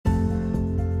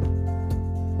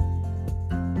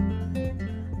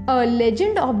A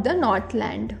Legend of the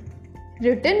Northland,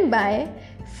 written by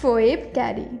Phoebe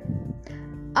Cary.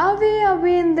 Away,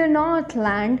 away in the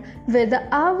Northland, where the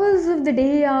hours of the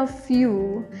day are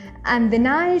few, and the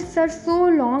nights are so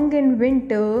long in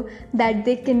winter that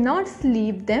they cannot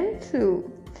sleep them through,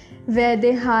 where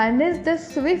they harness the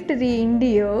swift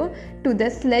reindeer to the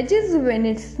sledges when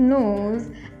it snows,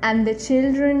 and the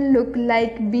children look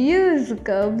like bear's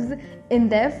cubs in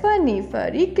their funny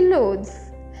furry clothes.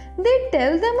 They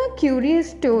tell them a curious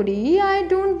story I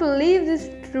don't believe is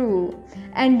true,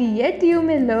 and yet you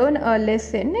may learn a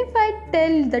lesson if I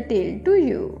tell the tale to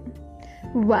you.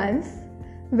 Once,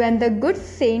 when the good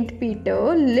Saint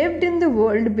Peter lived in the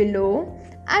world below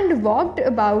and walked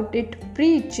about it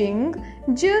preaching,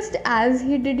 just as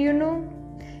he did,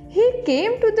 he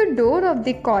came to the door of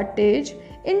the cottage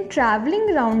in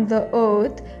traveling round the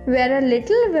earth, where a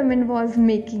little woman was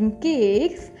making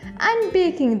cakes and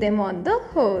baking them on the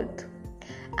hearth.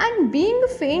 And being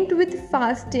faint with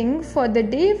fasting, for the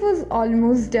day was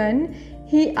almost done,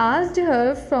 he asked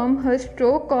her from her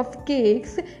stroke of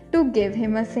cakes to give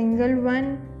him a single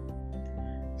one.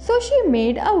 So she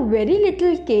made a very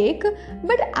little cake,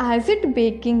 but as it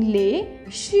baking lay,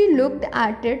 she looked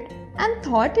at it and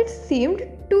thought it seemed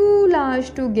too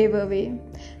large to give away.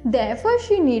 Therefore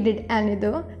she needed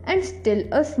another and still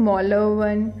a smaller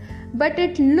one. But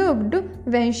it looked,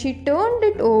 when she turned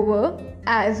it over,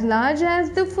 as large as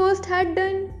the first had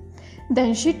done.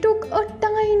 Then she took a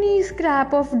tiny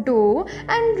scrap of dough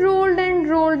and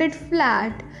rolled it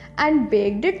flat and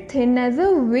baked it thin as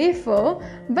a wafer,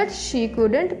 but she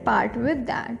couldn't part with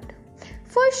that.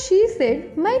 For she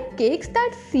said, my cakes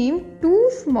that seem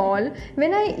too small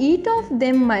when I eat of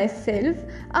them myself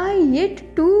are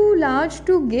yet too large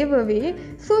to give away,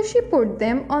 so she put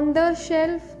them on the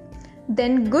shelf.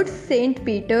 Then good Saint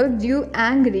Peter grew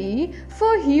angry,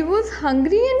 for he was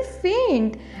hungry and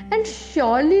faint, and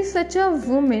surely such a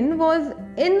woman was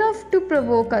enough to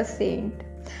provoke a saint.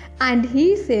 And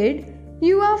he said,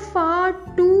 you are far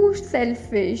too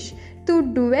selfish to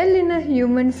dwell in a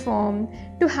human form,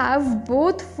 to have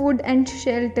both food and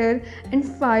shelter and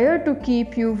fire to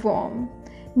keep you warm.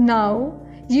 Now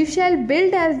you shall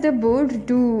build as the birds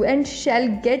do, and shall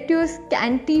get your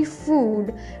scanty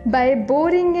food by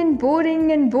boring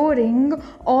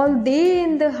all day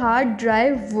in the hard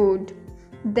dry wood.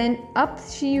 Then up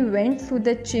she went through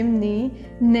the chimney,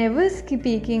 never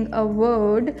speaking a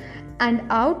word, and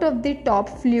out of the top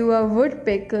flew a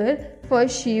woodpecker, for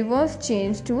she was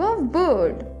changed to a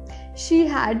bird. She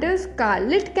had a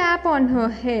scarlet cap on her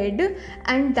head,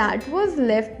 and that was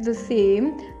left the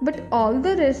same, but all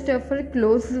the rest of her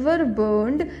clothes were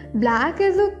burned black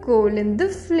as a coal in the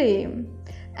flame.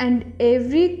 And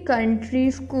every country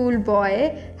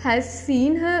schoolboy has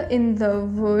seen her in the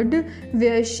wood,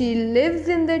 where she lives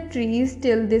in the trees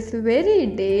till this very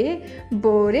day,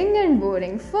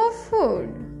 boring for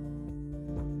food.